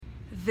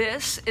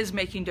This is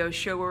Making Dough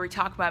Show, where we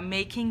talk about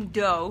making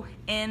dough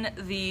in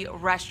the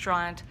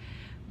restaurant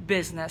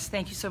business.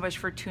 Thank you so much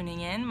for tuning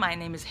in. My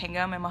name is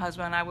Hingam, and my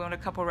husband and I own a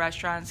couple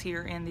restaurants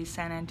here in the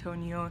San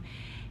Antonio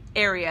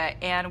area,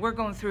 and we're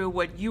going through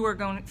what you are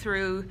going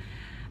through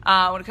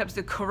when it comes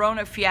to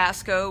Corona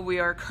fiasco. We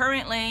are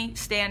currently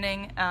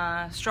standing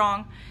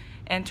strong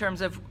in terms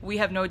of we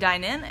have no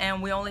dine-in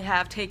and we only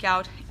have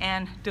takeout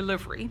and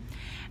delivery.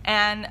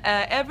 And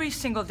every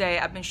single day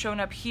I've been showing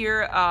up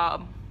here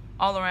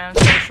all around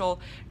social,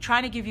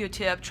 trying to give you a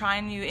tip,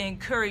 trying to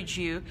encourage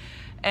you,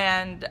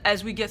 and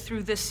as we get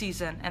through this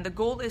season, and the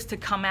goal is to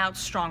come out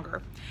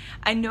stronger.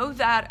 I know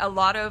that a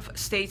lot of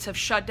states have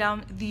shut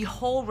down the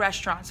whole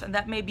restaurants, and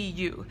that may be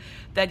you,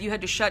 that you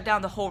had to shut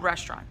down the whole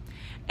restaurant.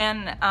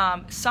 And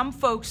some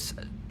folks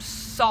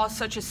saw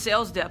such a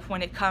sales dip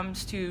when it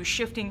comes to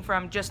shifting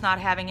from just not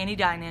having any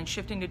dine-in,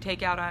 shifting to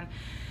takeout on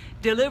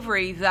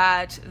delivery,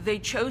 that they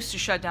chose to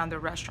shut down their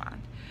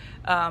restaurant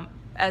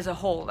as a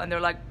whole. And they're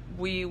like,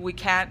 we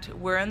can't,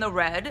 we're in the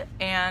red,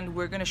 and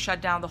we're going to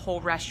shut down the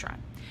whole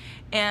restaurant.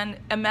 And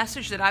a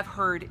message that I've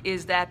heard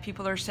is that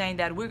people are saying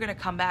that we're going to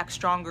come back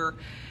stronger.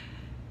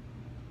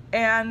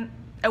 And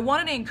I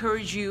wanted to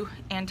encourage you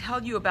and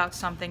tell you about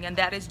something, and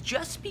that is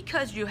just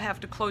because you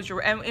have to close your,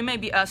 and it may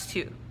be us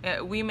too.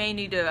 We may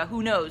need to,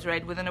 who knows,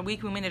 right? Within a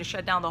week, we may need to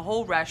shut down the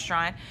whole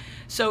restaurant.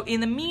 So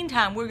in the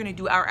meantime, we're going to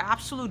do our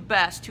absolute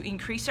best to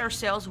increase our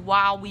sales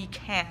while we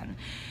can.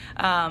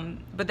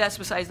 But that's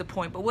besides the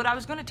point. But what I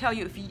was going to tell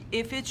you,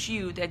 if it's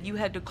you that you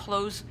had to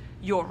close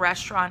your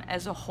restaurant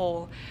as a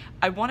whole,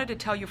 I wanted to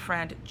tell you,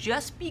 friend,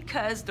 just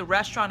because the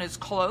restaurant is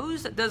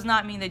closed, it does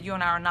not mean that you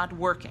and I are not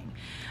working.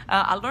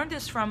 I learned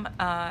this from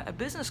a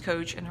business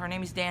coach, and her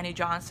name is Danny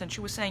Johnson.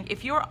 She was saying,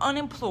 if you're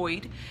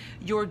unemployed,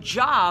 your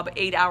job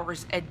 8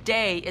 hours a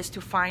day is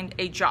to find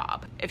a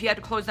job. If you had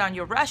to close down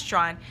your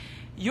restaurant,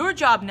 your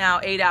job now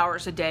 8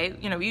 hours a day,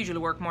 we usually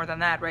work more than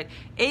that, right?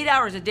 8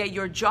 hours a day,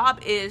 your job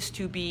is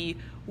to be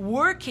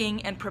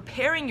working and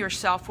preparing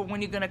yourself for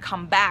when you're going to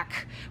come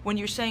back. When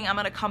you're saying, I'm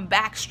going to come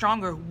back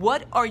stronger,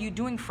 what are you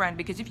doing, friend?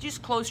 Because if you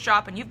just close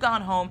shop and you've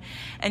gone home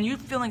and you're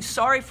feeling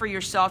sorry for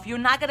yourself, you're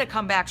not going to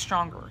come back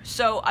stronger.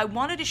 So I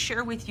wanted to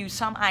share with you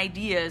some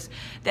ideas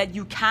that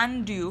you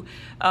can do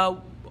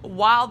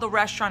while the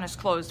restaurant is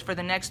closed for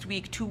the next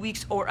week, 2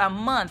 weeks, or a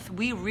month.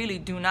 We really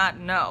do not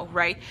know,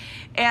 right?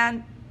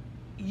 And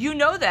you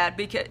know that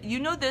because you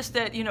know this,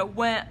 that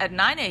when at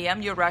 9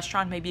 a.m. your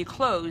restaurant may be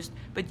closed,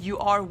 but you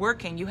are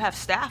working, you have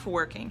staff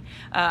working.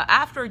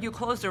 After you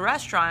close the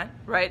restaurant,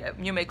 right,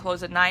 you may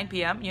close at 9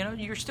 p.m.,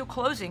 you're still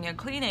closing and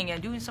cleaning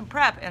and doing some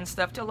prep and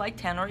stuff till like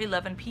 10 or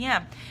 11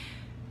 p.m.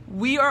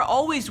 We are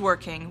always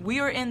working. We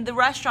are in the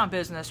restaurant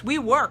business. We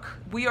work.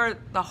 We are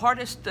the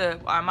hardest,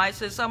 I might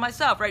say so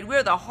myself, right?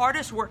 We're the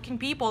hardest working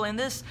people in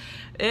this,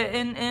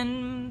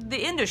 in the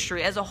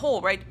industry as a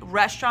whole, right?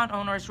 Restaurant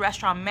owners,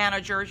 restaurant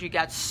managers, you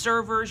got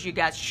servers, you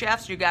got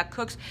chefs, you got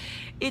cooks.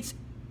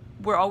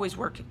 We're always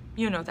working.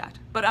 You know that.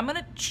 But I'm going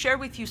to share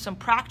with you some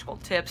practical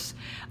tips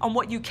on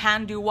what you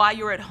can do while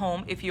you're at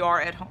home, if you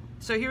are at home.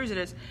 So here it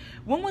is.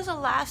 When was the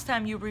last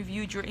time you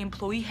reviewed your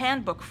employee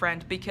handbook,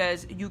 friend?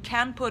 Because you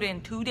can put in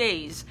 2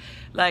 days,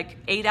 like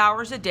 8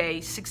 hours a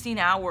day, 16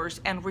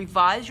 hours, and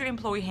revise your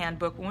employee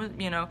handbook,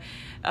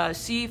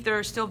 see if there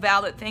are still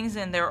valid things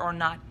in there or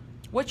not.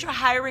 What your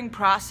hiring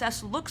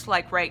process looks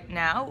like right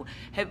now.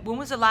 When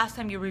was the last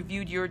time you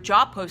reviewed your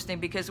job posting?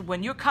 Because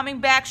when you're coming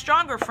back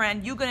stronger,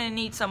 friend, you're going to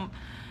need some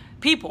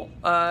people.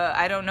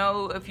 I don't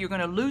know if you're going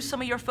to lose some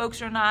of your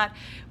folks or not.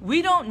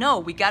 We don't know.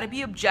 We got to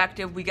be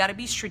objective. We got to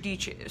be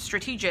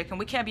strategic, and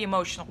we can't be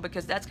emotional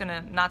because that's going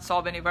to not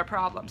solve any of our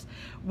problems.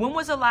 When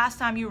was the last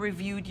time you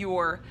reviewed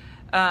your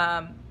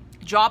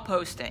job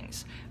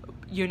postings?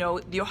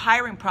 Your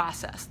hiring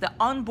process, the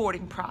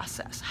onboarding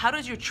process. How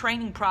does your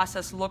training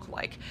process look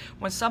like?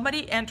 When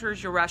somebody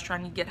enters your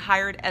restaurant, you get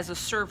hired as a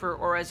server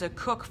or as a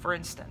cook, for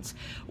instance.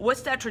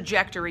 What's that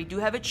trajectory? Do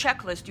you have a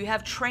checklist? Do you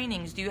have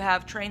trainings? Do you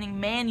have training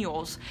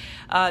manuals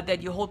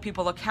that you hold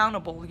people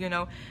accountable?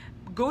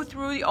 Go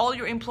through all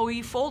your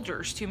employee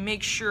folders to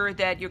make sure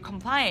that you're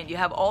compliant. You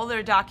have all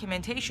their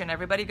documentation.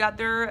 Everybody got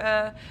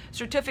their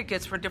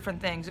certificates for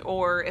different things.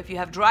 Or if you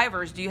have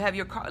drivers, do you have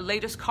your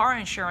latest car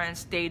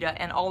insurance data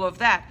and all of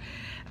that?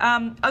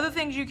 Other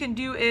things you can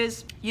do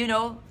is,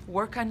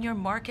 work on your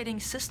marketing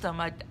system.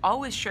 I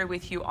always share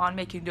with you on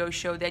Making Dough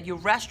Show that your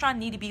restaurant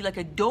need to be like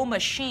a dough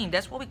machine.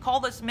 That's what we call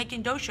this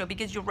Making Dough Show,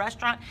 because your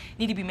restaurant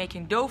need to be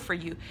making dough for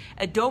you.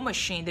 A dough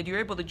machine that you're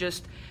able to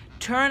just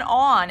turn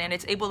on and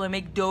it's able to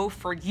make dough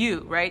for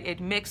you, right? It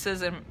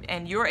mixes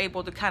and you're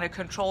able to kind of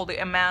control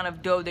the amount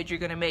of dough that you're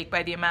going to make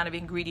by the amount of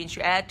ingredients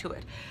you add to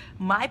it.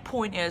 My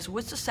point is,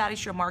 what's the status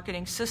of your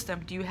marketing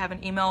system? Do you have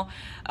an email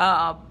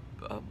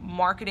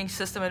marketing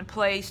system in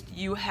place?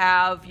 You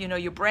have,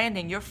 your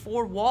branding, your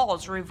 4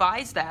 walls,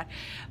 revise that.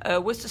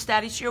 What's the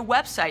status of your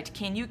website?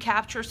 Can you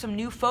capture some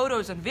new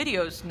photos and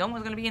videos? No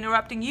one's going to be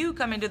interrupting you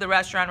coming to the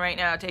restaurant right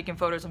now taking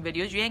photos and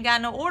videos. You ain't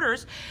got no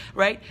orders,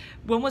 right?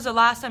 When was the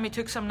last time you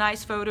took some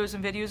nice photos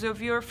and videos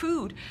of your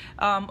food?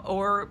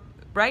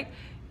 Right?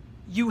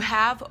 you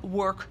have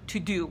work to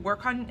do.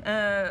 Work on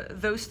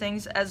those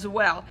things as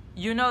well.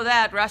 You know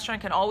that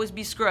restaurant can always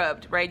be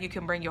scrubbed, right? You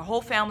can bring your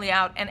whole family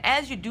out. And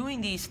as you're doing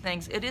these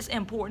things, it is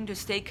important to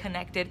stay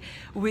connected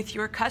with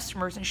your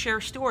customers and share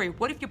a story.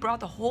 What if you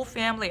brought the whole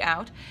family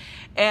out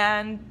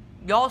and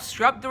y'all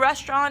scrubbed the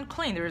restaurant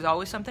clean? There's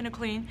always something to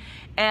clean.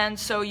 And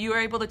so you're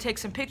able to take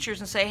some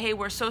pictures and say, hey,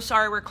 we're so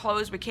sorry we're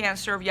closed, we can't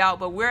serve you out,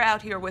 but we're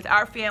out here with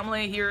our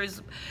family.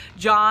 Here's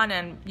John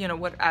and you know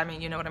what I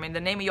mean, the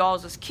name of y'all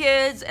is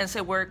kids, and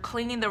so we're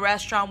cleaning the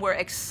restaurant. We're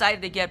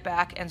excited to get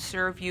back and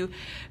serve you,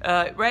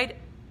 right?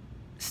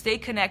 Stay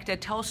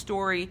connected, tell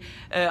stories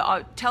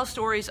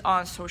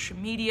on social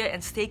media,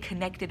 and stay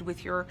connected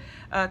with your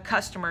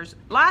customers.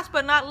 Last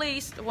but not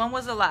least, when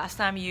was the last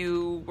time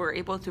you were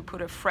able to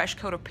put a fresh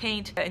coat of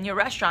paint in your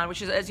restaurant,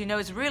 which is, as you know,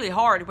 is really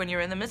hard when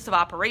you're in the midst of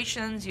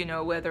operations,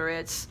 whether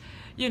it's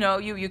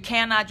you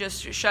cannot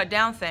just shut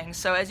down things.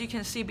 So as you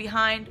can see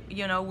behind,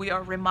 we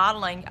are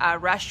remodeling our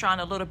restaurant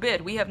a little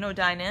bit. We have no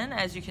dine-in.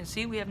 As you can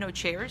see, we have no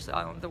chairs,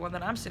 the one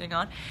that I'm sitting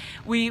on.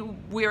 We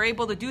are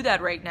able to do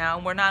that right now,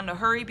 and we're not in a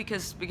hurry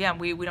because, again,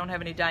 we don't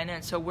have any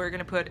dine-in. So we're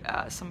going to put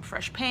some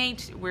fresh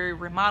paint. We're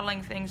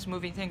remodeling things,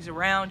 moving things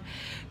around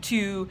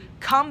to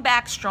come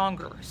back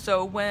stronger.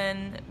 So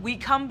when we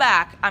come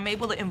back, I'm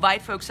able to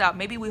invite folks out.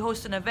 Maybe we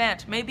host an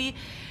event. Maybe,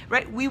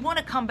 right, we want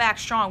to come back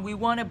strong. We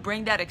want to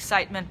bring that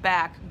excitement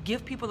back.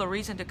 Give people a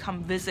reason to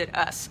come visit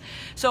us.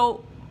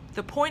 So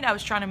the point I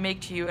was trying to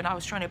make to you, and I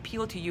was trying to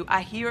appeal to you,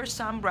 I hear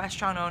some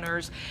restaurant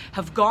owners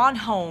have gone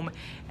home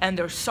and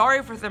they're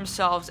sorry for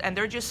themselves and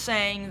they're just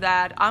saying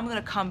that I'm going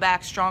to come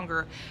back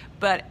stronger.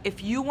 But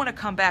if you want to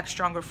come back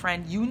stronger,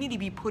 friend, you need to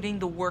be putting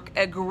the work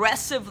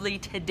aggressively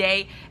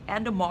today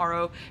and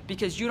tomorrow,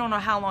 because you don't know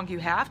how long you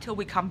have till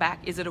we come back.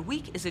 Is it a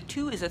week? Is it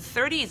 2? Is it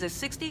 30? Is it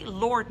 60?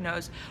 Lord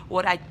knows.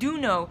 What I do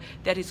know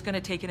that it's going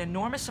to take an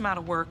enormous amount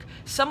of work.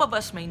 Some of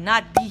us may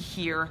not be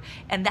here,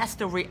 and that's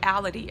the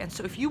reality. And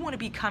so if you want to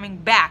be coming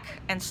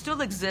back and still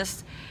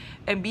exist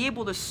and be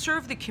able to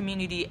serve the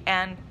community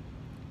and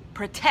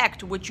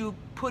protect what you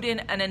put in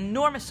an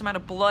enormous amount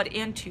of blood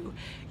into,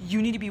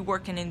 you need to be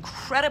working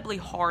incredibly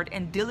hard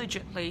and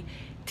diligently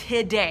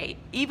today,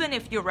 even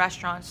if your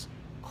restaurant's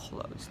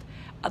closed.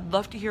 I'd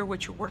love to hear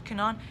what you're working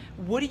on.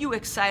 What are you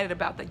excited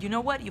about? That, you know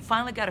what, you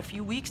finally got a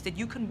few weeks that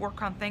you can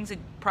work on things and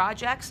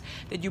projects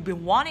that you've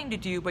been wanting to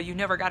do, but you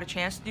never got a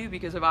chance to do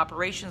because of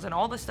operations and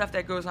all the stuff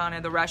that goes on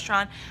in the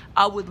restaurant.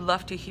 I would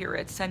love to hear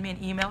it. Send me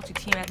an email to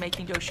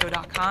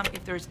team@makingdoughshow.com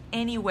if there's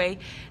any way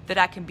that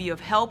I can be of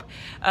help.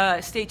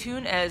 Stay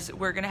tuned, as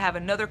we're going to have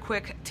another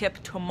quick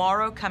tip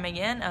tomorrow coming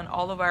in on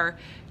all of our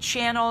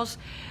channels.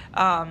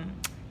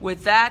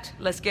 With that,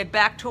 let's get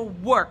back to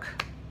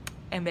work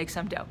and make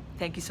some dough.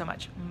 Thank you so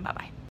much.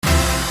 Bye-bye.